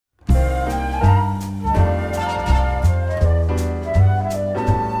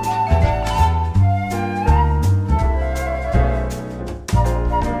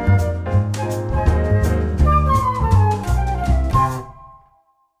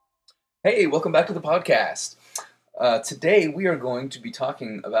Hey, welcome back to the podcast. Today we are going to be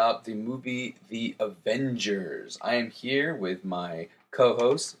talking about the movie The Avengers. I am here with my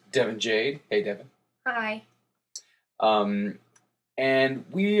co-host Devin Jade. Hey, Devin. Hi. Um, and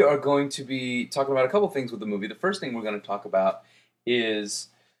we are going to be talking about a couple things with the movie. The first thing we're going to talk about is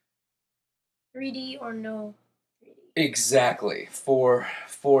 3D or no 3D? exactly for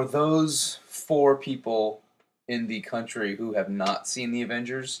those four people in the country who have not seen The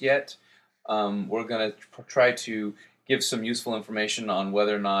Avengers yet. We're going to try to give some useful information on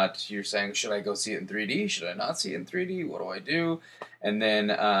whether or not you're saying, should I go see it in 3D? Should I not see it in 3D? What do I do? And then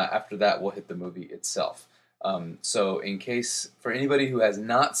after that, we'll hit the movie itself. So, in case for anybody who has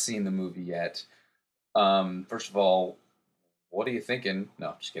not seen the movie yet, first of all, what are you thinking?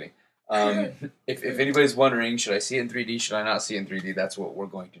 No, just kidding. If anybody's wondering, should I see it in 3D? Should I not see it in 3D? That's what we're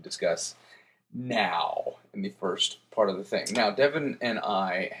going to discuss now in the first part of the thing. Now, Devin and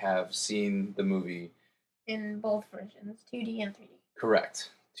I have seen the movie. In both versions, 2D and 3D.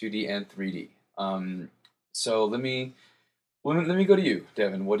 Correct, 2D and 3D. So let me go to you,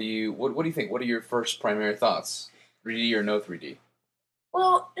 Devin. What do you think? What are your first primary thoughts? 3D or no 3D?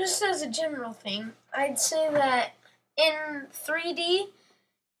 Well, just as a general thing, I'd say that in 3D,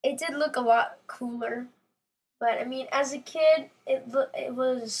 it did look a lot cooler. But I mean, as a kid, it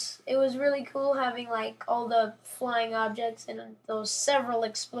was really cool having like all the flying objects and those several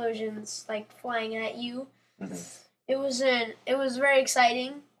explosions like flying at you. Mm-hmm. It was very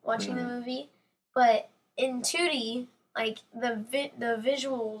exciting watching the Mm-hmm. movie, but in 2D, like the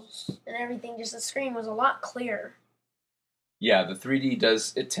visuals and everything, just the screen was a lot clearer. Yeah, the 3D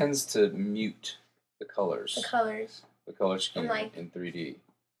does. It tends to mute the colors. The colors, The color scheme and like, in 3D.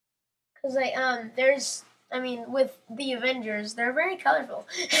 cause like there's, I mean, with the Avengers, they're very colorful,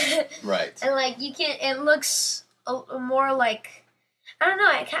 Right. and like you can, it looks more like, I don't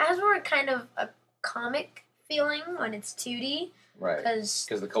know, it has more kind of a comic feeling when it's 2D, Right. because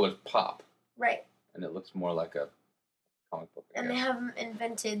Because the colors pop right. and it looks more like a comic book. And they haven't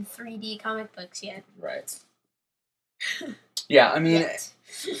invented 3D comic books yet. Right. Yeah, I mean, Yet.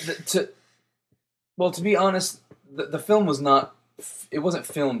 to be honest, the film was not. It wasn't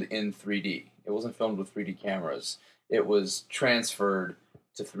filmed in 3D. It wasn't filmed with 3D cameras. It was transferred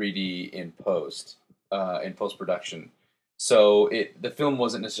to 3D in post production. So the film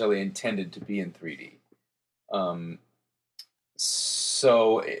wasn't necessarily intended to be in 3D.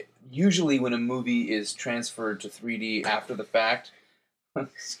 Usually when a movie is transferred to 3D after the fact,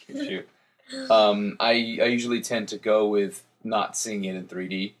 excuse you, I usually tend to go with not seeing it in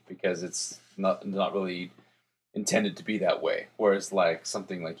 3D because it's not really intended to be that way. Whereas like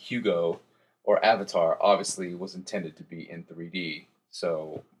something like Hugo or Avatar obviously was intended to be in 3D.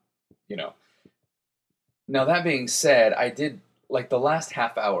 So, you know. Now that being said, I did like the last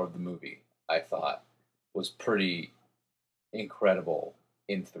half hour of the movie, I thought was pretty incredible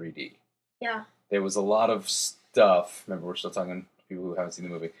in 3D. Yeah. There was a lot of stuff. Remember, we're still talking to people who haven't seen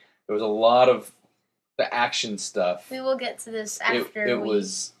the movie. There was a lot of the action stuff. We will get to this after.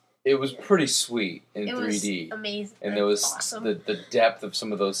 It was pretty sweet in it 3D. Was amazing. And there was awesome. the depth of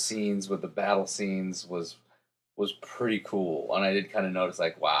some of those scenes with the battle scenes was pretty cool. And I did kind of notice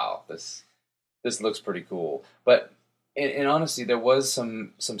like, wow, this looks pretty cool. But in honesty, there was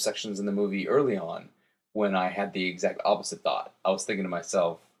some sections in the movie early on when I had the exact opposite thought. I was thinking to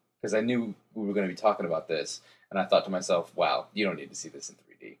myself, because I knew we were going to be talking about this, and I thought to myself, wow, you don't need to see this in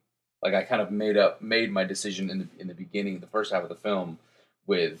 3D. Like I kind of made my decision in the beginning, the first half of the film,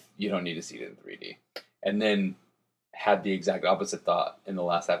 with you don't need to see it in 3D, and then had the exact opposite thought in the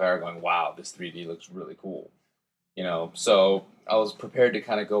last half hour, going, wow, this 3D looks really cool. So I was prepared to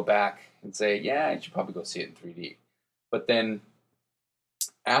kind of go back and say, yeah, you should probably go see it in 3D. But then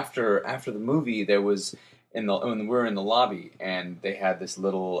after the movie, there was when we were in the lobby, and they had this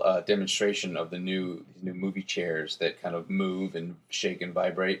little demonstration of these new movie chairs that kind of move and shake and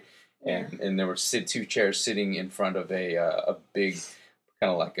vibrate, and there were two chairs sitting in front of a big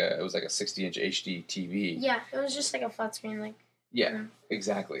kind of like it was like a 60-inch HD TV. Yeah, it was just like a flat screen, like. Yeah,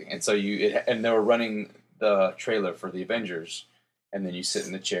 exactly. And so and they were running the trailer for the Avengers, and then you sit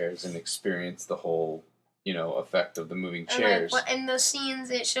in the chairs and experience the whole effect of the moving chairs. And in the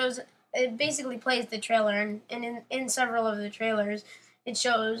scenes, it basically plays the trailer, and in several of the trailers, it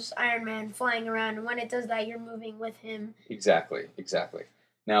shows Iron Man flying around, and when it does that, you're moving with him. Exactly.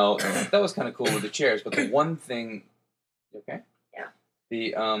 Now that was kind of cool with the chairs, but the one thing, okay, yeah,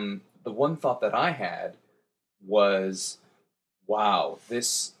 the one thought that I had was, wow,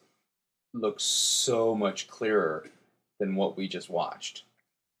 this looks so much clearer than what we just watched.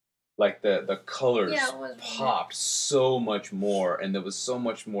 Like the colors popped so much more, and there was so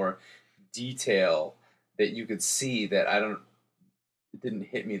much more detail that you could see that it didn't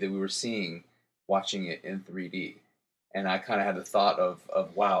hit me that we were seeing watching it in 3D. And I kind of had the thought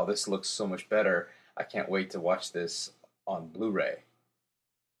of wow, this looks so much better. I can't wait to watch this on Blu-ray.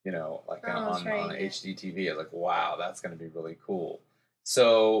 Like on HD TV. I was like, wow, that's going to be really cool.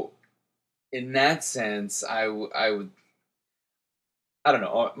 So in that sense, I would, I don't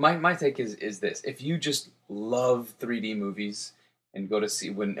know. My take is this: if you just love 3D movies and go to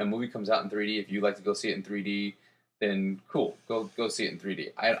see when a movie comes out in 3D, if you like to go see it in 3D, then cool, go see it in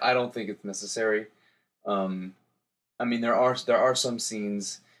 3D. I don't think it's necessary. I mean, there are some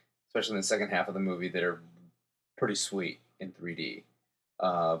scenes, especially in the second half of the movie, that are pretty sweet in 3D.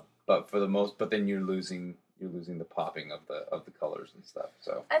 But then you're losing the popping of the colors and stuff.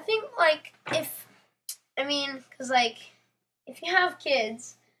 So I think because if you have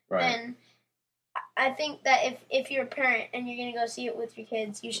kids, right. then I think that if you're a parent and you're gonna go see it with your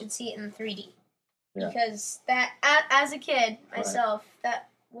kids, you should see it in 3D. Yeah. Because that as a kid myself, that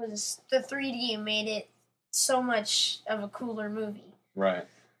was the 3D made it so much of a cooler movie. Right.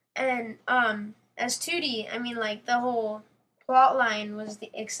 And as 2D, I mean, like, the whole plot line was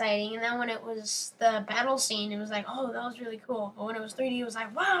exciting, and then when it was the battle scene, it was like, oh, that was really cool. But when it was 3D, it was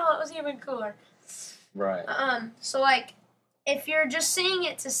like, wow, that was even cooler. Right. So, like, if you're just seeing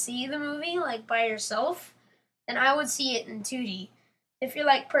it to see the movie, like, by yourself, then I would see it in 2D. If you're,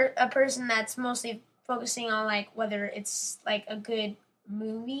 like, a person that's mostly focusing on, like, whether it's, like, a good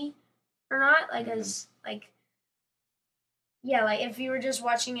movie or not, like, as, like, yeah, like, if you were just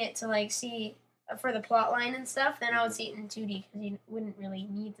watching it to, like, see for the plot line and stuff, then I would see it in 2D, because you wouldn't really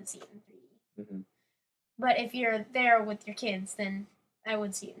need to see it in 3D. Mm-hmm. But if you're there with your kids, then I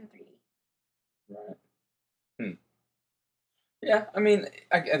would see it in 3D. Right. Yeah, I mean,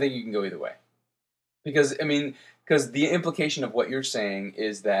 I think you can go either way. Because the implication of what you're saying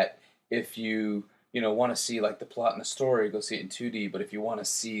is that if you want to see, like, the plot and the story, go see it in 2D, but if you want to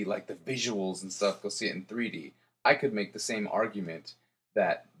see, like, the visuals and stuff, go see it in 3D. I could make the same argument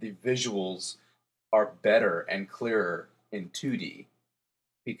that the visuals are better and clearer in 2D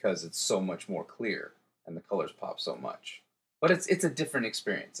because it's so much more clear and the colors pop so much. But it's a different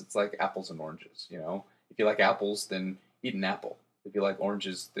experience. It's like apples and oranges, If you like apples, then eat an apple. If you like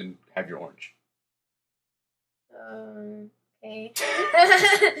oranges, then have your orange. Okay.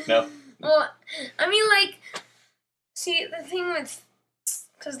 No? Well, I mean, like, see, the thing with,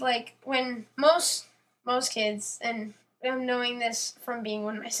 because, like, when most kids, and I'm knowing this from being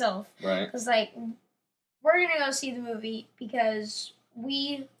one myself, right? Because, like, we're gonna go see the movie because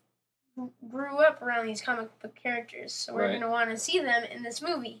we grew up around these comic book characters, so we're gonna want to see them in this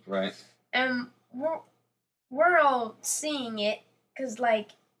movie, right? And we're all seeing it because,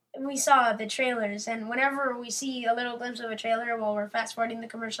 like, we saw the trailers, and whenever we see a little glimpse of a trailer while we're fast forwarding the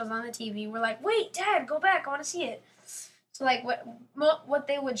commercials on the TV, we're like, "Wait, Dad, go back! I want to see it." So, like, what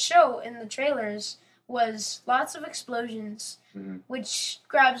they would show in the trailers was lots of explosions, which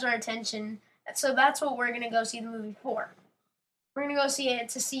grabs our attention. So that's what we're gonna go see the movie for. We're gonna go see it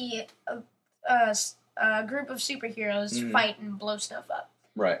to see a group of superheroes fight and blow stuff up.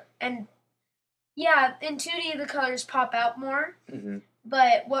 Right. And yeah, in 2D the colors pop out more.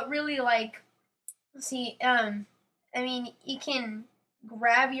 But what really, like, I mean, you can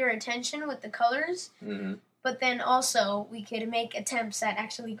grab your attention with the colors. But then also, we could make attempts at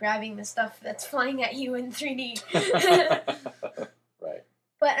actually grabbing the stuff that's flying at you in 3D. Right.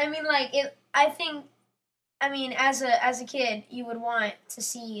 But I mean, like, as a kid, you would want to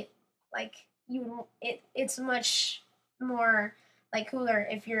see, like, it's much more, like, cooler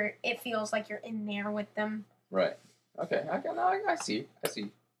if it feels like you're in there with them. Right. Okay. I see your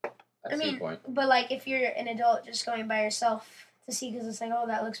point. But, like, if you're an adult just going by yourself to see because it's like, oh,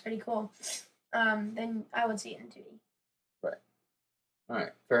 that looks pretty cool. Then I would see it in 2D. Right. All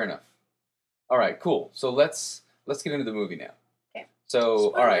right. Fair enough. All right. Cool. So let's get into the movie now. Okay. So,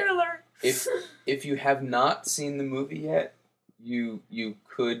 spoiler all right. alert. If you have not seen the movie yet, you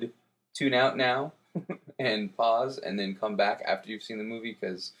could tune out now and pause and then come back after you've seen the movie,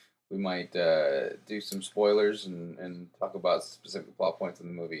 because we might do some spoilers and talk about specific plot points in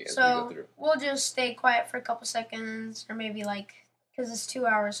the movie as we go through. We'll just stay quiet for a couple seconds, or maybe, like, because it's 2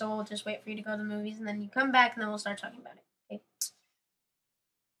 hours, so we'll just wait for you to go to the movies, and then you come back, and then we'll start talking about it. Okay?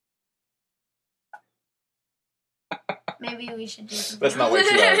 Maybe we should do something. Let's not wait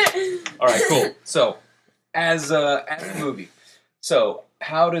 2 hours. All right, cool. So, as a movie, so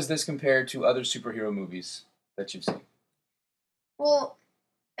how does this compare to other superhero movies that you've seen? Well,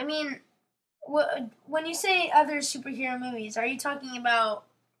 I mean, when you say other superhero movies, are you talking about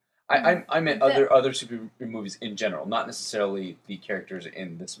I meant The- other superhero movies in general, not necessarily the characters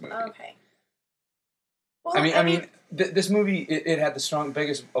in this movie. Okay. Well, I mean, this movie it had the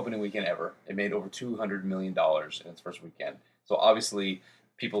biggest opening weekend ever. It made over $200 million in its first weekend. So obviously,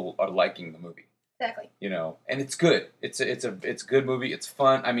 people are liking the movie. exactly. You know, and it's good. It's a good movie. It's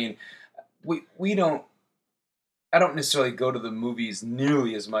fun. I mean, we don't. I don't necessarily go to the movies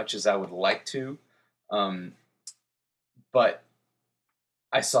nearly as much as I would like to, but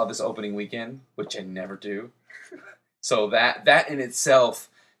I saw this opening weekend, which I never do. So that in itself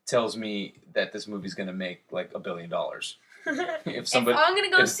tells me that this movie's going to make like $1 billion. If I'm gonna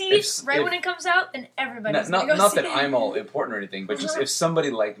go see it when it comes out, then everybody's gonna go not see that it. I'm all important or anything, but just if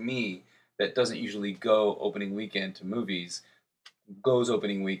somebody like me that doesn't usually go opening weekend to movies goes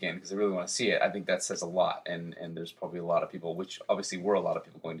opening weekend because they really want to see it, I think that says a lot. And there's probably a lot of people, which obviously were a lot of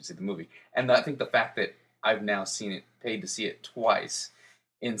people going to see the movie. And I think the fact that I've now seen it, paid to see it twice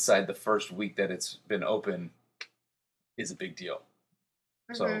inside the first week that it's been open, is a big deal.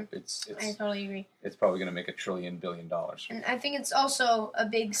 So it's I totally agree. It's probably going to make $1 billion. And I think it's also a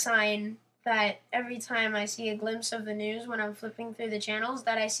big sign that every time I see a glimpse of the news when I'm flipping through the channels,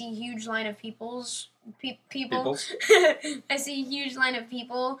 that I see a huge line of people. I see a huge line of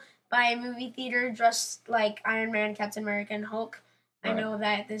people by a movie theater dressed like Iron Man, Captain America, and Hulk. Right. I know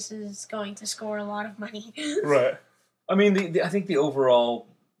that this is going to score a lot of money. Right. I mean, I think the overall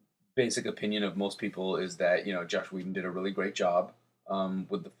basic opinion of most people is that, you know, Josh Whedon did a really great job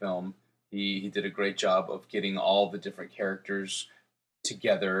with the film. He did a great job of getting all the different characters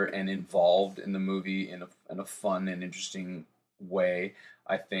together and involved in the movie in a fun and interesting way.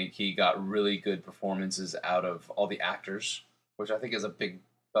 I think he got really good performances out of all the actors, which I think is a big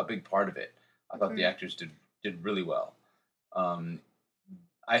part of it. I thought the actors did really well.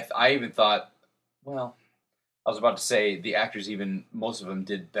 I even thought, well, I was about to say the actors, even most of them,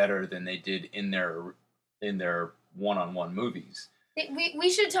 did better than they did in their one-on-one movies. We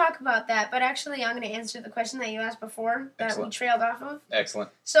should talk about that, but actually I'm going to answer the question that you asked before that Excellent. we trailed off of.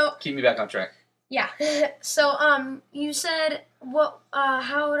 Excellent. So keep me back on track. Yeah. So you said what?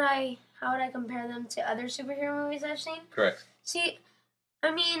 How would I compare them to other superhero movies I've seen? Correct. See,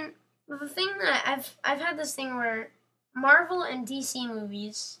 I mean, the thing that I've had this thing where Marvel and DC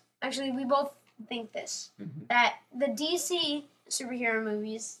movies. Actually, we both think this that the DC superhero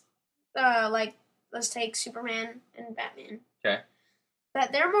movies, like let's take Superman and Batman. Okay.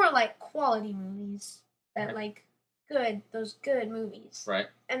 That they're more like quality movies. That like those good movies. Right.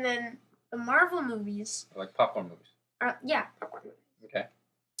 And then the Marvel movies like popcorn movies. Popcorn movies. Okay.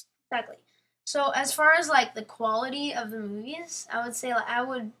 Exactly. So as far as like the quality of the movies, I would say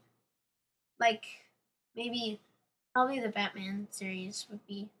maybe probably the Batman series would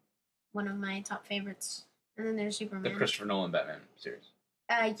be one of my top favorites. And then there's Superman. The Christopher Nolan Batman series.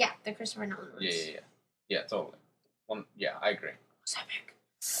 The Christopher Nolan ones. Yeah, totally. Yeah, I agree. It's epic.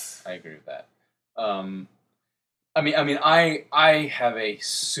 I agree with that. I have a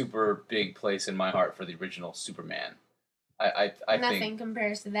super big place in my heart for the original Superman. I Nothing think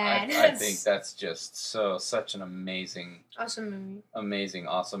compares to that. I think that's just such an amazing, awesome movie.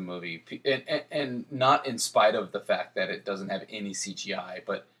 Awesome movie, and not in spite of the fact that it doesn't have any CGI,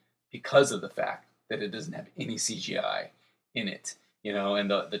 but because of the fact that it doesn't have any CGI in it. You know, and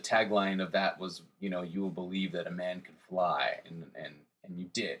the tagline of that was, you know, you will believe that a man can fly, and you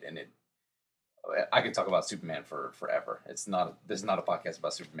did, and it. I could talk about Superman for forever. This is not a podcast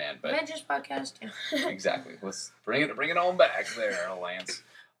about Superman, but Avengers podcast. Yeah. Exactly. Let's bring it on back there, Lance.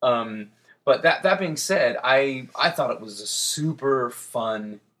 But that being said, I thought it was a super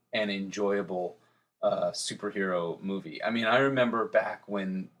fun and enjoyable superhero movie. I mean, I remember back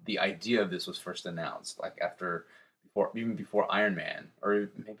when the idea of this was first announced, like even before Iron Man, or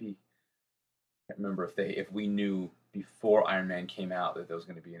maybe I can't remember if we knew before Iron Man came out that there was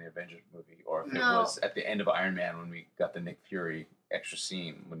going to be an Avengers movie, or if it was at the end of Iron Man when we got the Nick Fury extra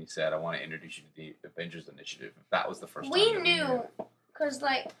scene when he said, "I want to introduce you to the Avengers Initiative." If that was the first time we knew, because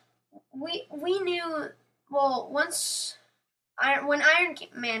like we knew. Well, when Iron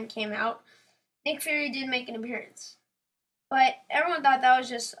Man came out, Nick Fury did make an appearance, but everyone thought that was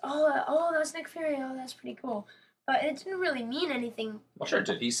just that's Nick Fury. Oh, that's pretty cool. But it didn't really mean anything. Well, sure it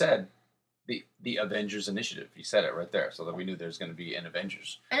did. He said the Avengers Initiative. He said it right there, so that we knew there's going to be an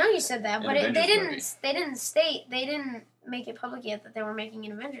Avengers. I know you said that, but they movie. They didn't make it public yet that they were making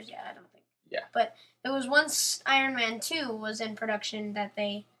an Avengers yet. I don't think. Yeah. But it was once Iron Man 2 was in production that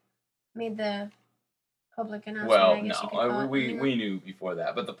they made the public announcement. Well, no, we knew before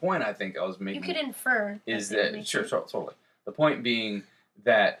that. But the point I think I was making, you could infer, is that sure, totally. The point being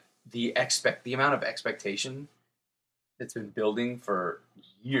that the amount of expectation that's been building for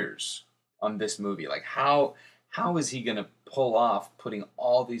years on this movie. Like how is he gonna pull off putting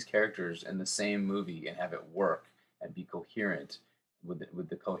all these characters in the same movie and have it work and be coherent with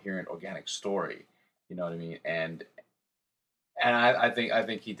the coherent organic story? You know what I mean? And I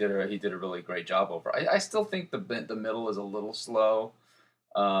think he did a really great job over. I still think the middle is a little slow,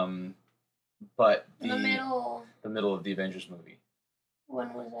 but the middle of the Avengers movie.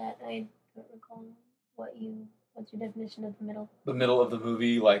 When was that? I don't recall what's your definition of the middle? The middle of the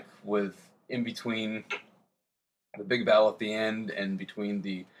movie, like with in between the big battle at the end and between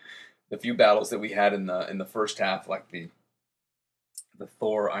the few battles that we had in the first half, like the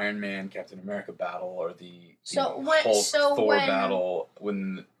Thor, Iron Man, Captain America battle, or the Hulk Thor battle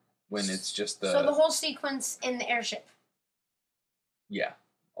when it's just the whole sequence in the airship. Yeah,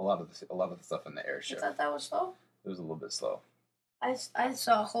 a lot of the stuff in the airship. You thought that was slow? It was a little bit slow. I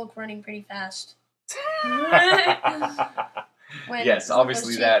saw Hulk running pretty fast. Yes,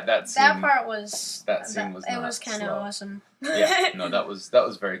 obviously that scene, that part was that scene was it was kind of awesome. Yeah, no, that was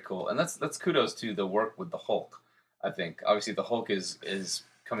very cool, and that's kudos to the work with the Hulk. I think obviously the Hulk is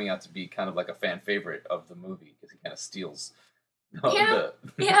coming out to be kind of like a fan favorite of the movie because he kind of steals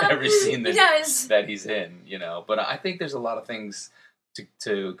every scene that he's in, you know. But I think there's a lot of things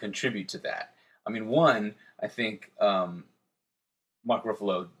to contribute to that. I mean, one, I think Mark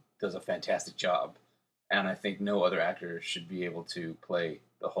Ruffalo does a fantastic job, and I think no other actor should be able to play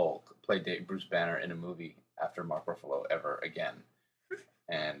the Hulk, play Bruce Banner in a movie after Mark Ruffalo ever again.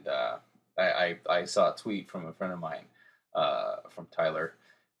 And I saw a tweet from a friend of mine, from Tyler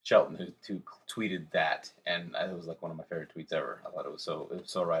Shelton, who tweeted that, and it was like one of my favorite tweets ever. I thought it was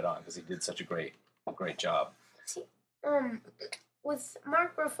so right on because he did such a great job. See, with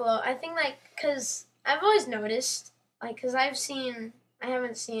Mark Ruffalo, I think because I've always noticed, because I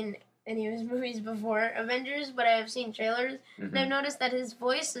haven't seen any of his movies before Avengers, but I have seen trailers, and I've noticed that his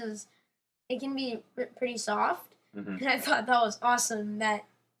voice it can be pretty soft, and I thought that was awesome that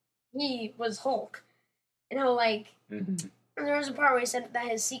he was Hulk, and how there was a part where he said that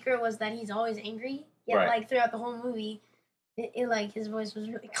his secret was that he's always angry, yet right. Throughout the whole movie, his voice was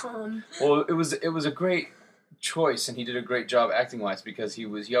really calm. Well, it was a great choice, and he did a great job acting wise because he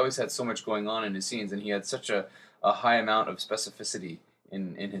always had so much going on in his scenes, and he had such a high amount of specificity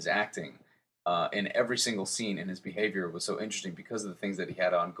in his acting in every single scene, and his behavior was so interesting because of the things that he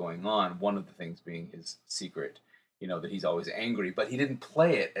had going on. One of the things being his secret, that he's always angry, but he didn't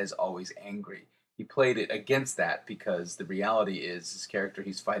play it as always angry. He played it against that because the reality is his character,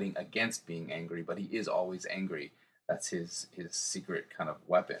 he's fighting against being angry, but he is always angry. That's his secret kind of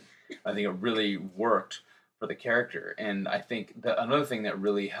weapon. I think it really worked for the character, and I think another thing that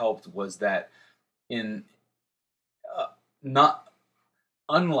really helped was that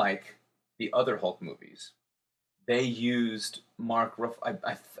unlike the other Hulk movies, they used Mark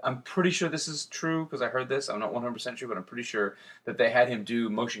Ruffalo. I'm pretty sure this is true because I heard this. I'm not 100% sure, but I'm pretty sure that they had him do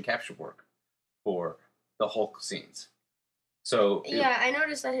motion capture work for the Hulk scenes. So I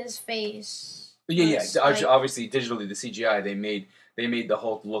noticed that his face. Obviously, digitally, the CGI they made the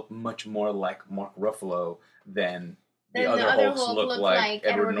Hulk look much more like Mark Ruffalo than the other Hulks look like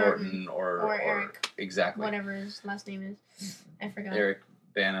Edward Norton or Eric. Exactly. Whatever his last name is, I forgot. Eric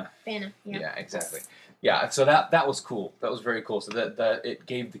Bana. Bana. Yeah. Yeah, exactly. Yeah, so that was cool. That was very cool. So that it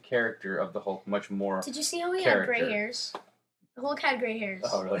gave the character of the Hulk much more. Did you see how he had gray hairs? The Hulk had gray hairs.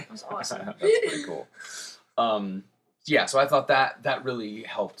 Oh, really? That was awesome. That's pretty cool. So I thought that really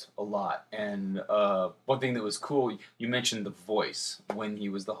helped a lot. And one thing that was cool, you mentioned the voice when he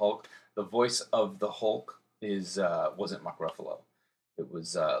was the Hulk. The voice of the Hulk wasn't Mark Ruffalo. It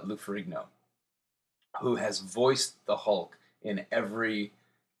was Lou Ferrigno, who has voiced the Hulk in every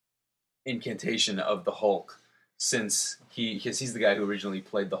incantation of the Hulk since he's the guy who originally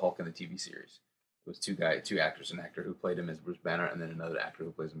played the Hulk in the TV series. It was two actors, an actor who played him as Bruce Banner and then another actor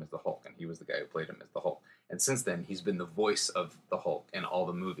who plays him as the Hulk, and he was the guy who played him as the Hulk. And since then, he's been the voice of the Hulk in all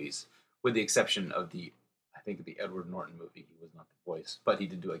the movies, with the exception of the Edward Norton movie. He was not the voice, but he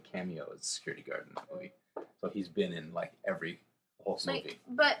did do a cameo as a security guard in that movie. So he's been in every Hulk movie.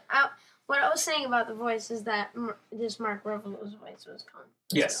 But what I was saying about the voice is that this Mark Ruffalo's voice was calm.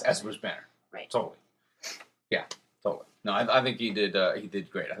 Yes, as Bruce Banner. Right. Totally. Yeah, totally. No, I think he did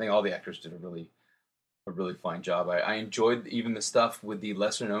great. I think all the actors did a really fine job. I enjoyed even the stuff with the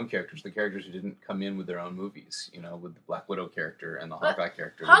lesser known characters, the characters who didn't come in with their own movies, with the Black Widow character and the Hawkeye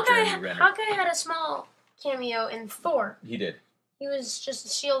character. Hawkeye had a small cameo in Thor. He did. He was just a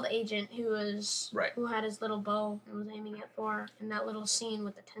S.H.I.E.L.D. agent who had his little bow and was aiming at Thor in that little scene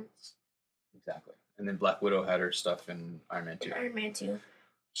with the tents. Exactly. And then Black Widow had her stuff in Iron Man 2.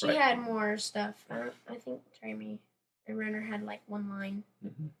 She had more stuff. I think Jeremy and Renner had like one line.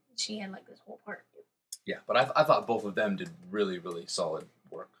 Mm-hmm. She had like this whole part. Yeah, but I thought both of them did really, really solid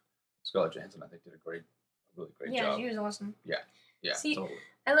work. Scarlett Johansson, I think, did a really great job. Yeah, she was awesome. Yeah, See, totally.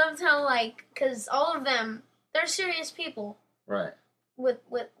 I loved how because all of them, they're serious people. Right.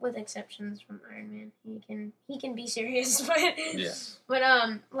 With exceptions from Iron Man, he can be serious, but yeah. But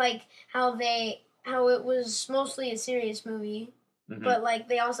like how it was mostly a serious movie, mm-hmm. but like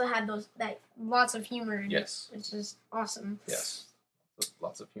they also had lots of humor in yes. it, which is awesome. Yes,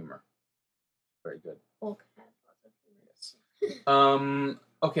 lots of humor. Very good. Hulk had lots of humor. Yes.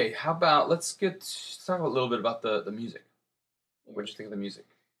 Okay, how about let's talk a little bit about the music. Yeah. What did you think of the music?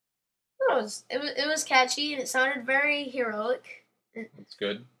 It was catchy and it sounded very heroic. It's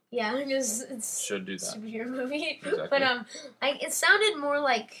good. Yeah, because it's should do that. Superhero movie. Exactly. But like it sounded more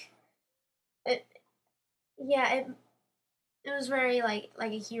like it. Yeah, it was very like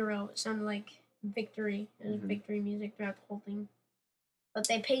a hero. It sounded like victory. It was victory music throughout the whole thing. But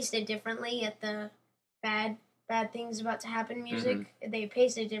they paced it differently at the bad things about to happen music. Mm-hmm. They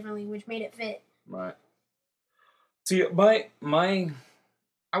paced it differently, which made it fit. Right. See, I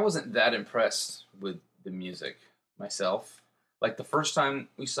wasn't that impressed with the music myself. Like, the first time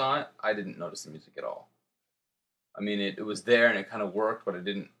we saw it, I didn't notice the music at all. I mean, it was there and it kind of worked, but I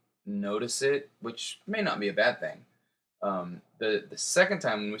didn't notice it, which may not be a bad thing. The second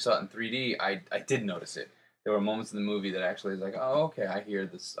time when we saw it in 3D, I did notice it. There were moments in the movie that actually was like, oh, okay, I hear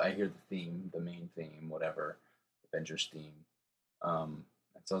the theme, the main theme, whatever, Avengers theme. And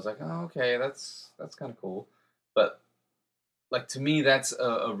so I was like, oh, okay, that's kind of cool. But, like, to me, that's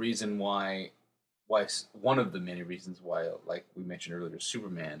a reason why one of the many reasons why, like we mentioned earlier,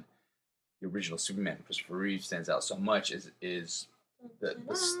 Superman, the original Superman, Christopher Reeve, stands out so much is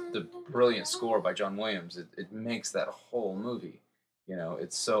the brilliant score by John Williams. It makes that whole movie,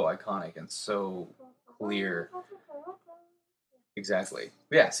 it's so iconic and so clear. Exactly.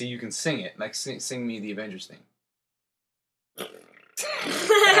 Yeah. So you can sing it, like sing me the Avengers thing.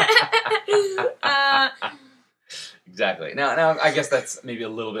 Exactly. Now, I guess that's maybe a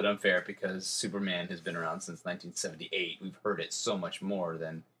little bit unfair because Superman has been around since 1978. We've heard it so much more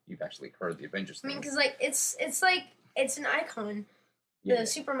than you've actually heard the Avengers theme. I mean, because like it's an icon, the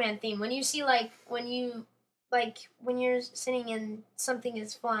Superman theme. When you see when you're sitting and something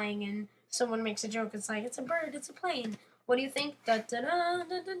is flying and someone makes a joke, it's like it's a bird, it's a plane. What do you think? Da da da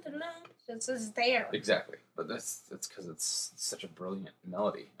da da da. It's just there. Exactly, but that's because it's such a brilliant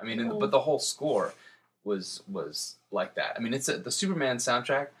melody. I mean, but the whole score was like that. I mean, the Superman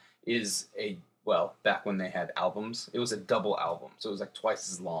soundtrack is back when they had albums, it was a double album, so it was like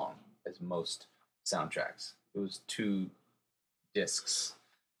twice as long as most soundtracks. It was 2 discs,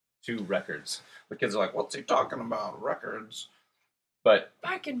 2 records. The kids are like, "What's he talking about? Records?" But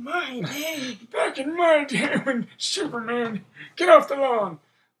back in my day, when Superman get off the lawn.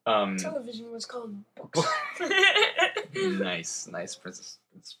 Television was called books. Nice, Princess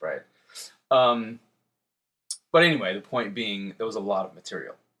Bride. But anyway, the point being, there was a lot of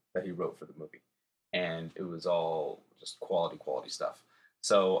material that he wrote for the movie, and it was all just quality stuff.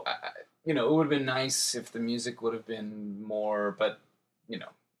 So, it would have been nice if the music would have been more, but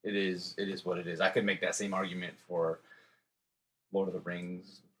it is what it is. I could make that same argument for Lord of the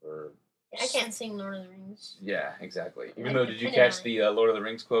Rings. I can't sing Lord of the Rings. Yeah, exactly. Even though, did you catch the Lord of the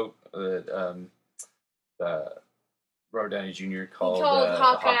Rings quote? Robert Downey Jr. called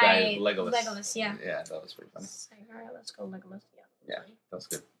Hawkeye Legolas. Legolas, yeah. Yeah, that was pretty funny. Like, all right, let's go Legolas. Yeah, that was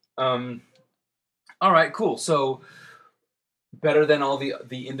good. All right, cool. So, better than all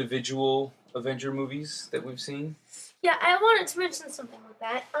the individual Avenger movies that we've seen? Yeah, I wanted to mention something with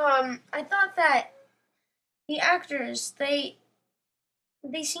that. I thought that the actors, they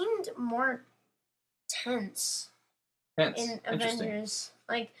seemed more tense in Avengers.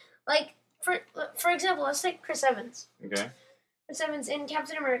 Like for example, let's take Chris Evans. Okay. Chris Evans in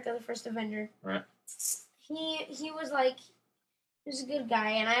Captain America: The First Avenger. Right. He was a good guy,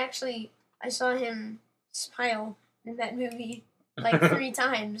 and I saw him smile in that movie 3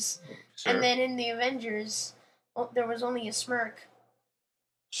 times. Sure. And then in the Avengers, there was only a smirk.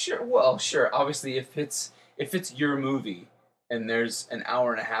 Sure. Well, sure. Obviously, if it's your movie and there's an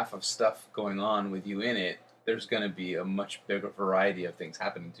hour and a half of stuff going on with you in it, there's going to be a much bigger variety of things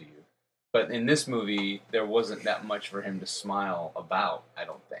happening to you. But in this movie, there wasn't that much for him to smile about, I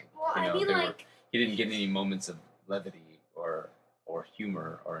don't think. Well, he didn't get any moments of levity or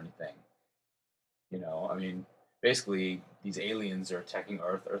humor or anything. I mean, basically, these aliens are attacking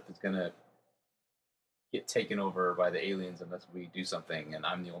Earth. Earth is going to get taken over by the aliens unless we do something, and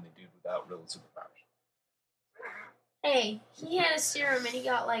I'm the only dude without real superpowers. Hey, he had a serum and he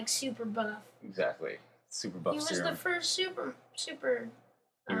got super buff. Exactly. super buff He was serum. the first super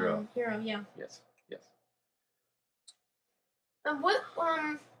Hero. hero, yeah. Yes.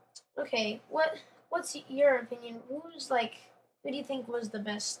 What's your opinion? Who do you think was the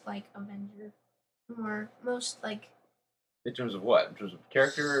best like Avenger, or most like In terms of what? In terms of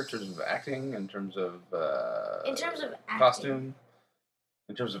character? In terms of acting? In terms of in terms of acting? costume?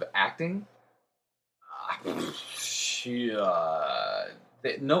 In terms of acting?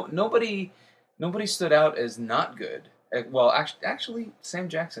 Nobody stood out as not good. Well, actually, Sam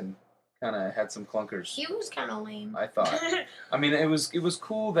Jackson kind of had some clunkers. He was kind of lame. I thought. I mean, it was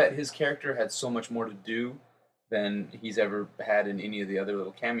cool that his character had so much more to do than he's ever had in any of the other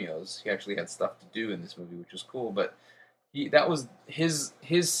little cameos. He actually had stuff to do in this movie, which was cool. But that was his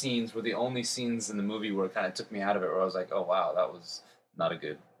scenes were the only scenes in the movie where it kind of took me out of it. Where I was like, oh wow, that was not a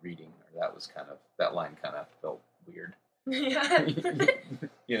good reading, or that line kind of felt weird. Yeah.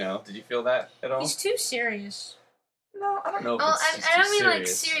 You know, did you feel that at all? He's too serious. No, I don't know. If Oh, it's I don't too mean like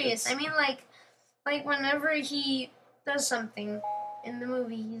serious. serious. I mean like whenever he does something in the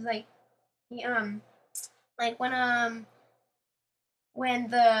movie, he's like like when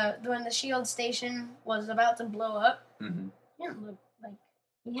the shield station was about to blow up, Mm-hmm. he didn't look like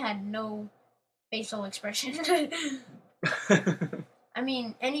he had no facial expression. I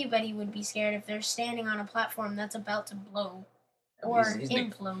mean, anybody would be scared if they're standing on a platform that's about to blow or he's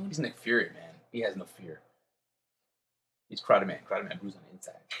implode. He's Nick Fury, man. He has no fear. He's Karate Man. Karate Man who's on the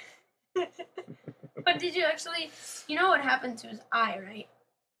inside. But did you actually, you know what happened to his eye, right?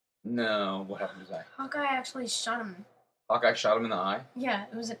 No, what happened to his eye? Hawkeye actually shot him. Hawkeye shot him in the eye? Yeah,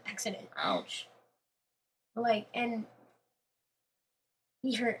 it was an accident. Ouch. Like, and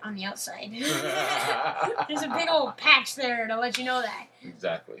he hurt on the outside. There's a big old patch there to let you know that.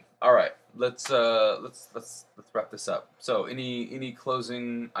 Exactly. All right, let's wrap this up. So, any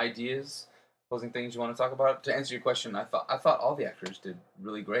closing ideas, closing things you want to talk about? To answer your question, I thought all the actors did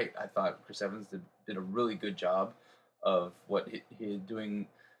really great. I thought Chris Evans did a really good job of what he doing,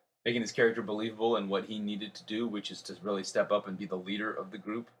 making his character believable and what he needed to do, which is to really step up and be the leader of the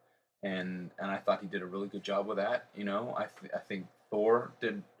group. And I thought he did a really good job with that. You know, I think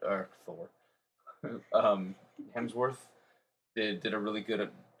Hemsworth did a really good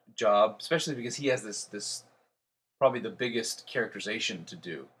job, especially because he has this probably the biggest characterization to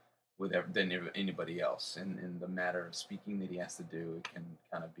do than anybody else, in the matter of speaking that he has to do. It can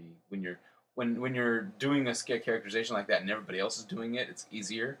kind of be when you're doing a characterization like that and everybody else is doing it, it's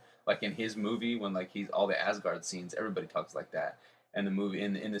easier. Like in his movie, when like he's all the Asgard scenes, everybody talks like that. And the movie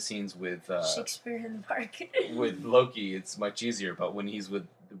in the scenes with Shakespeare in the Park. with Loki, it's much easier. But when he's with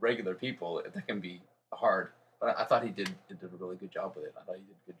the regular people, that can be hard. But I thought he did a really good job with it. I thought he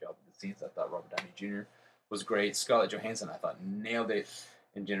did a good job with the scenes. I thought Robert Downey Jr. was great. Scarlett Johansson, I thought nailed it.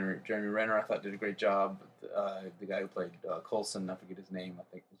 And Jeremy Renner, I thought did a great job. The guy who played Coulson, I forget his name, I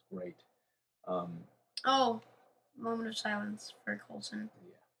think was great. Oh, moment of silence for Coulson.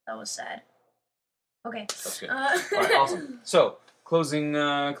 Yeah, That was sad. Okay. that's good. All right, awesome. So, closing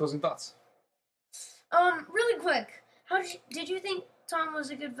thoughts. Really quick, did you think Tom was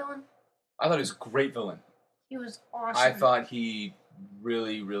a good villain? I thought he was a great villain. He was awesome. I thought he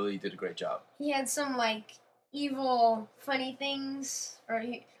really, really did a great job. He had some like evil, funny things,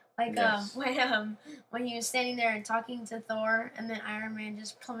 Yes. When he was standing there and talking to Thor, and then Iron Man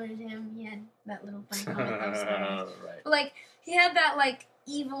just plummeted him. He had that little funny comment. That was hilarious. Right. Like he had that like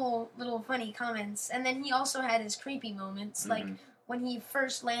evil little funny comments, and then he also had his creepy moments, like when he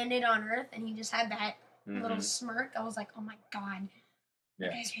first landed on Earth and he just had that little smirk. I was like, oh my god,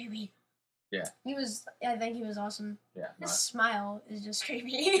 that guy's creepy. Yeah. I think he was awesome. Yeah. His smile is just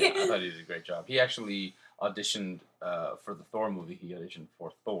creepy. Yeah, I thought he did a great job. He actually auditioned for the Thor movie. He auditioned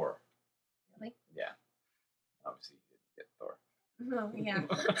for Thor. Really? Yeah. Obviously, he didn't get Thor. Oh,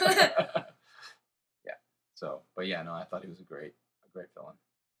 yeah. Yeah. So, but yeah, no, I thought he was a great villain.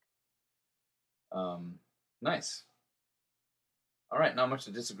 Nice. All right, not much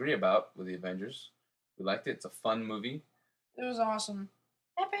to disagree about with the Avengers. We liked it. It's a fun movie. It was awesome.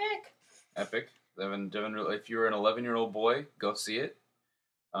 Epic. Devin, if you're an 11-year-old boy, go see it.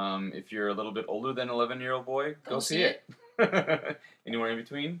 If you're a little bit older than 11-year-old boy, go see it. Anywhere in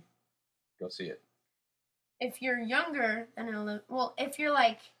between, go see it. If you're younger than 11, well, if you're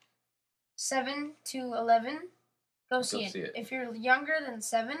like 7 to 11, go see it. If you're younger than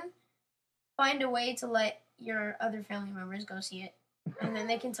 7, find a way to let your other family members go see it. And then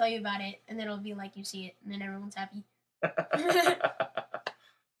they can tell you about it, and then it'll be like you see it, and then everyone's happy.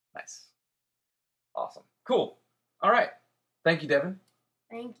 Nice. Awesome. Cool. All right. Thank you, Devin.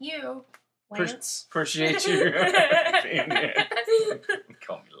 Thank you, Lance. Appreciate you being here.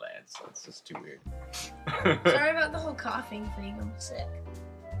 Call me Lance. It's just too weird. Sorry about the whole coughing thing. I'm sick.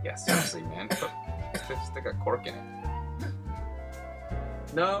 Yeah, seriously, man. Stick a cork in it.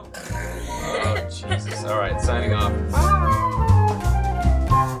 No. Oh, Jesus. All right, signing off. Bye.